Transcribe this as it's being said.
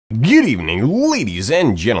Good evening, ladies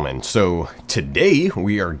and gentlemen. So today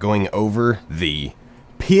we are going over the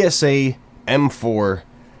PSA M4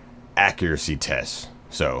 accuracy test.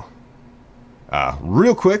 So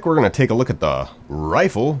real quick, we're going to take a look at the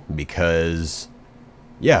rifle because,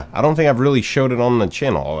 yeah, I don't think I've really showed it on the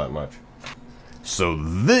channel all that much. So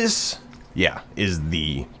this, yeah, is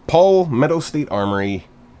the Palmetto State Armory.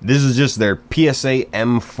 This is just their PSA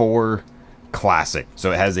M4 Classic.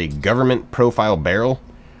 So it has a government profile barrel,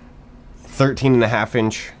 13.5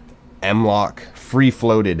 inch M-lock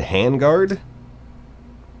free-floated handguard.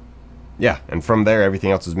 Yeah, and from there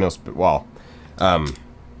everything else is mil-spec. Well,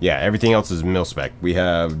 yeah, everything else is mil-spec. We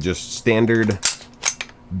have just standard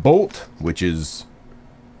bolt, which is,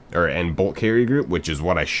 and bolt carry group, which is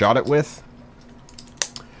what I shot it with.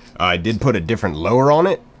 I did put a different lower on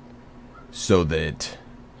it, so that,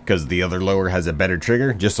 because the other lower has a better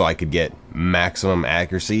trigger, just so I could get maximum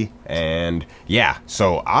accuracy. And yeah,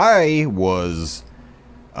 so I was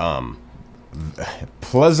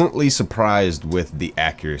pleasantly surprised with the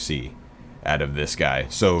accuracy out of this guy.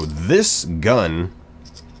 So this gun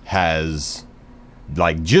has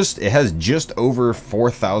like it has just over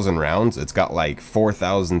 4,000 rounds. It's got like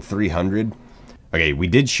 4,300. Okay, we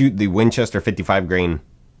did shoot the Winchester 55 grain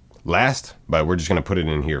last, but we're just gonna put it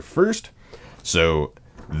in here first. So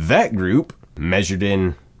that group measured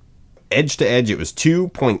in edge to edge, it was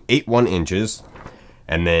 2.81 inches,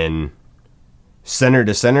 and then center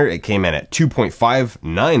to center it came in at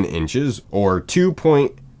 2.59 inches, or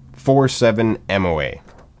 2.47 MOA.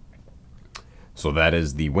 So that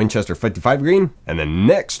is the Winchester 55 grain. And then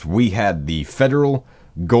next we had the Federal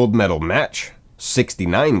Gold Medal Match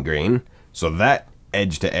 69 grain. So that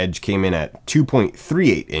edge to edge came in at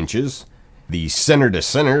 2.38 inches. The center to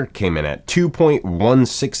center came in at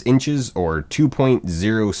 2.16 inches, or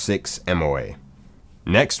 2.06 MOA.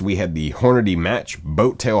 Next we had the Hornady Match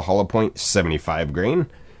Boat Tail Hollow Point 75 grain.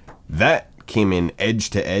 That came in edge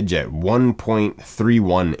to edge at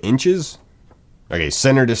 1.31 inches. Okay,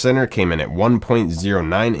 center to center came in at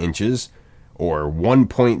 1.09 inches, or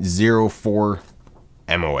 1.04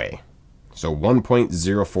 MOA. So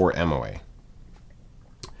 1.04 MOA.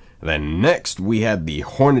 Then next we had the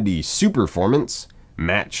Hornady Superformance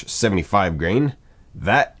Match 75 grain.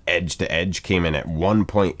 That edge to edge came in at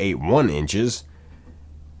 1.81 inches.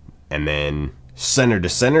 And then center to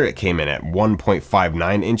center it came in at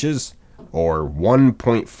 1.59 inches, or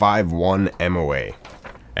 1.51 MOA.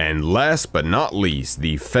 And last but not least,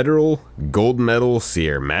 the Federal Gold Medal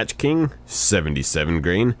Sierra Match King 77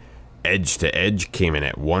 grain. Edge to edge came in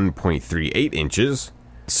at 1.38 inches.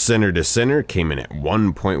 Center to center came in at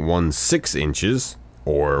 1.16 inches,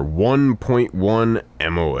 or 1.1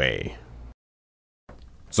 MOA.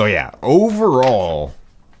 So yeah, overall,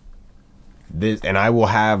 this, and I will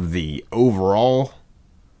have the overall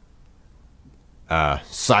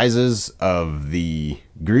sizes of the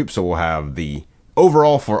groups. So we'll have the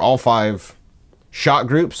overall for all 5 shot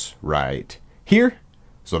groups right here.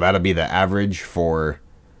 So that'll be the average for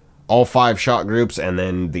all 5 shot groups, and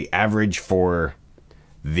then the average for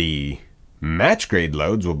the match grade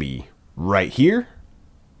loads will be right here.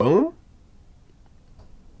 Boom.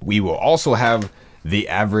 We will also have the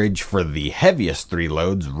average for the heaviest 3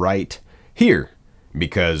 loads right here,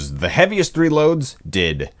 because the heaviest 3 loads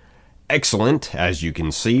did excellent, as you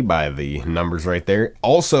can see by the numbers right there.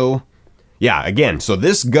 Also, yeah, again, so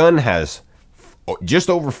this gun has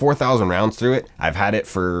just over 4,000 rounds through it. I've had it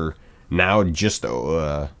for now just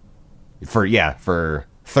for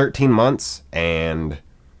 13 months, and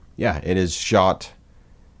yeah, it is shot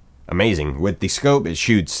amazing. With the scope, it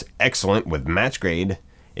shoots excellent. With match grade,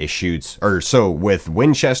 it shoots, with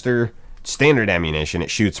Winchester standard ammunition,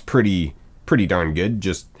 it shoots pretty darn good,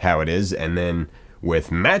 just how it is. And then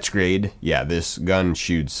with match grade, yeah, this gun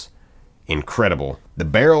shoots incredible. The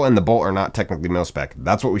barrel and the bolt are not technically mil-spec.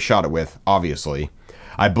 That's what we shot it with, obviously.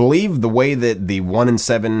 I believe the way that the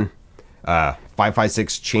 1-in-7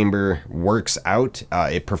 5.56 chamber works out,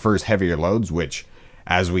 it prefers heavier loads, which,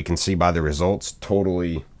 as we can see by the results,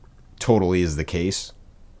 totally is the case.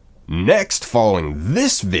 Next, following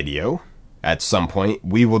this video, at some point,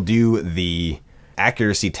 we will do the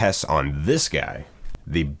accuracy tests on this guy,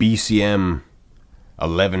 the BCM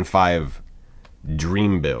 11.5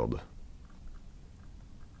 Dream Build.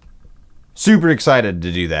 Super excited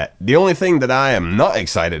to do that. The only thing that I am not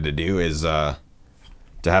excited to do is to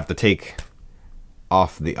have to take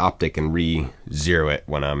off the optic and re-zero it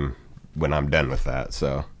when I'm done with that.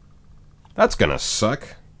 So that's gonna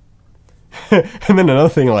suck. And then another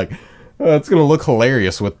thing, like, it's gonna look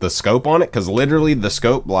hilarious with the scope on it, because literally the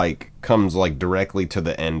scope like comes like directly to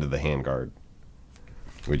the end of the handguard,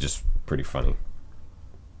 which is pretty funny.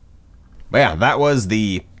 But yeah, that was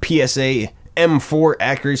the PSA M4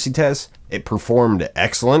 accuracy test. It performed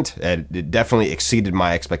excellent, and it definitely exceeded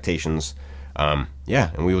my expectations.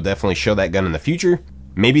 Yeah, and we will definitely show that gun in the future.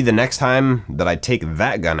 Maybe the next time that I take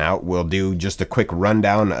that gun out, we'll do just a quick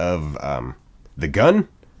rundown of the gun.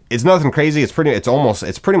 It's nothing crazy. It's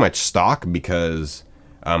pretty much stock, because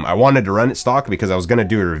I wanted to run it stock because I was gonna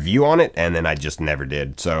do a review on it, and then I just never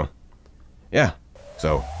did. So yeah.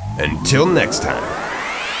 So until next time.